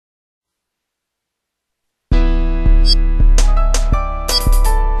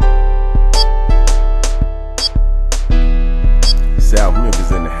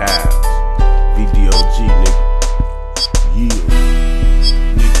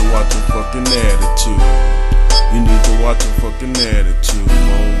fucking attitude. You need to watch your fucking attitude.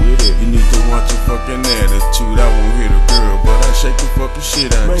 Come on with it. You need to watch your fucking attitude. I won't hit a girl, but I shake the fucking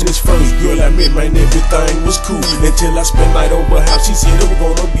shit out. Man, this first girl I met, man, everything was cool until I spent night over her house. She said it was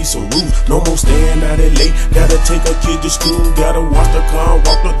gonna be so rude. No more staying out at late. Gotta take her kid to school. Gotta wash the car and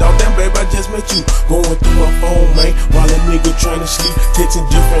walk the dog. Damn, babe, I just met you. Going through my phone, man, while a nigga trying to sleep. Texting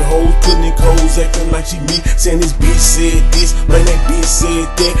different hoes, putting in codes, acting like she me. Saying this bitch said this, man, that bitch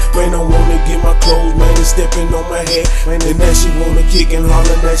said that. Man, I wanna get my clothes, man, and stepping on my head. Man, and now she wanna kick and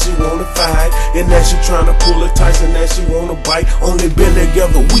holler, now she wanna fight. And now she tryna pull a Tyson, now she wanna bite. Only been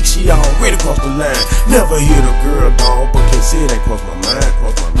together a week, she already crossed the line. Never hit a girl, dog, but can't say that crossed my mind,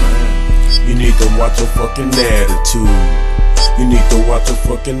 crossed my mind. You need to watch your fucking attitude. You need to watch your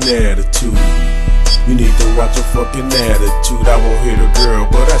fucking attitude. You need to watch your fucking attitude. I won't hit a girl,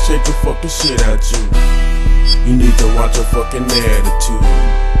 but I shake the fucking shit out you. You need to watch your fucking attitude.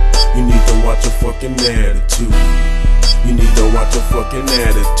 You need to watch your fucking attitude. You need to watch your fucking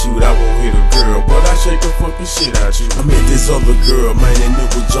attitude. I won't hit a girl, but I shake the fucking shit out you. I met this other girl, man, and it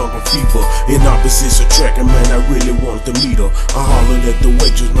was jungle fever. In opposites attracting, man, I really wanted to meet her. I hollered at the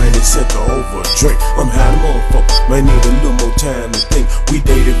waitress, man, and sent her over a drink. I'm high motherfucker, man, need a little more time to think. We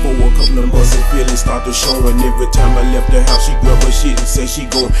dated for a couple of months and feelings started showing. Every time I left the house, she grabbed her shit and said she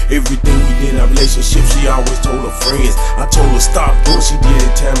going. Everything we did in our relationship, she always told her friends. I told her stop doing, she did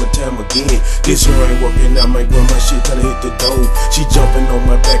it time and time again. This her ain't working out, man, grab my shit, tell her hit the door. She jumping on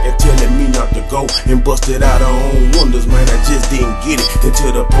my back and telling me not to go, and busted out her own wonders, man, I just didn't get it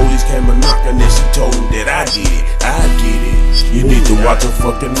until the police came a knocking and she told them that I did it, I did it. You need to watch your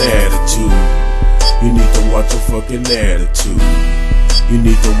fucking attitude. You need to watch your fucking attitude. You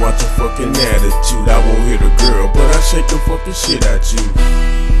need to watch your fucking attitude. I won't hit a girl, but I shake the fucking shit at you.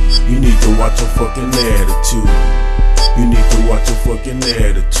 You need to watch your fucking attitude. You need to watch your fucking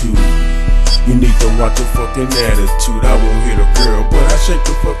attitude. You need to watch your fucking attitude. I won't hit a girl, but I shake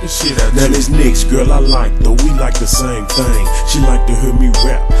the fucking shit out. Now this next girl I like, though we like the same thing. She like to hear me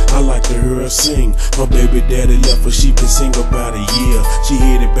rap, I like to hear her sing. Her baby daddy left her, she been single about a year. She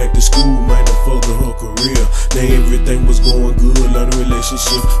headed back to school, man, to further her career. Now everything was going good, learning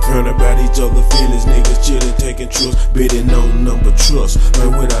relationships, hearing about each other feelings, niggas chillin', taking trips, betting on number trust,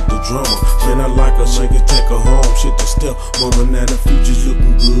 man, without the drama. Man, I like her, shake her, take her home, shit to step. Mama, now the future's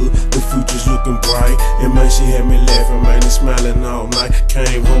looking good, the future's looking bright. And man, she had me laughing, man, and smiling all night.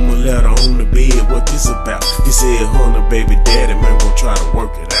 Came home and let her on the bed, what this about? He said, "Hunter, baby daddy, man, gonna try to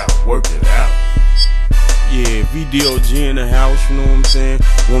work it out, work it out." Yeah, VDOG in the house, you know what I'm saying?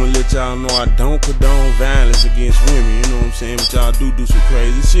 Wanna let y'all know I don't condone violence against women, you know what I'm saying? But y'all do some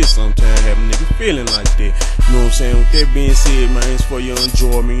crazy shit sometimes, have a nigga feeling like that. You know what I'm saying? With that being said, man, it's for your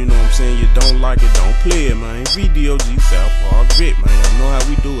enjoyment, you know what I'm saying? You don't like it, don't play it, man. VDOG, South Park Vet, man. Y'all know how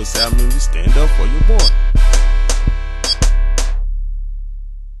we do it, South Memphis, stand up for your boy.